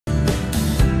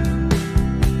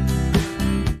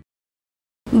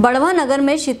बड़वा नगर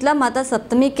में शीतला माता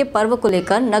सप्तमी के पर्व को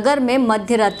लेकर नगर में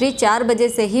मध्य रात्रि 4 बजे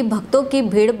से ही भक्तों की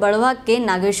भीड़ बड़वा के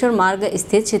नागेश्वर मार्ग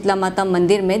स्थित शीतला माता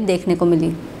मंदिर में देखने को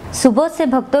मिली। सुबह से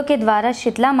भक्तों के द्वारा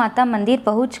शीतला माता मंदिर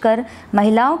पहुंचकर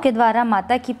महिलाओं के द्वारा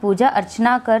माता की पूजा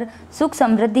अर्चना कर सुख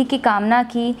समृद्धि की कामना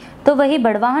की, तो वही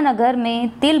बड़वा नगर में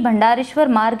तिल भंडारेश्वर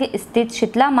मार्ग स्थित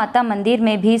शीतला माता मंदिर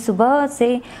में भी सुबह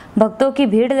से भक्तों की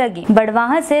भीड़ लगी।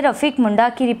 बड़वाह से रफीक मुंडा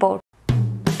की रिपोर्ट।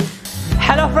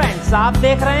 हेलो फ्रेंड्स, आप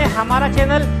देख रहे हैं हमारा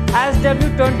चैनल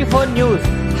sw24 न्यूज।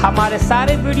 हमारे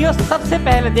सारे वीडियो सबसे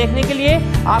पहले देखने के लिए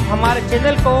आप हमारे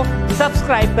चैनल को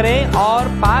सब्सक्राइब करें और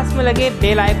पास में लगे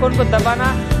बेल आइकन को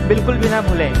दबाना बिल्कुल भी ना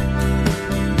भूलें।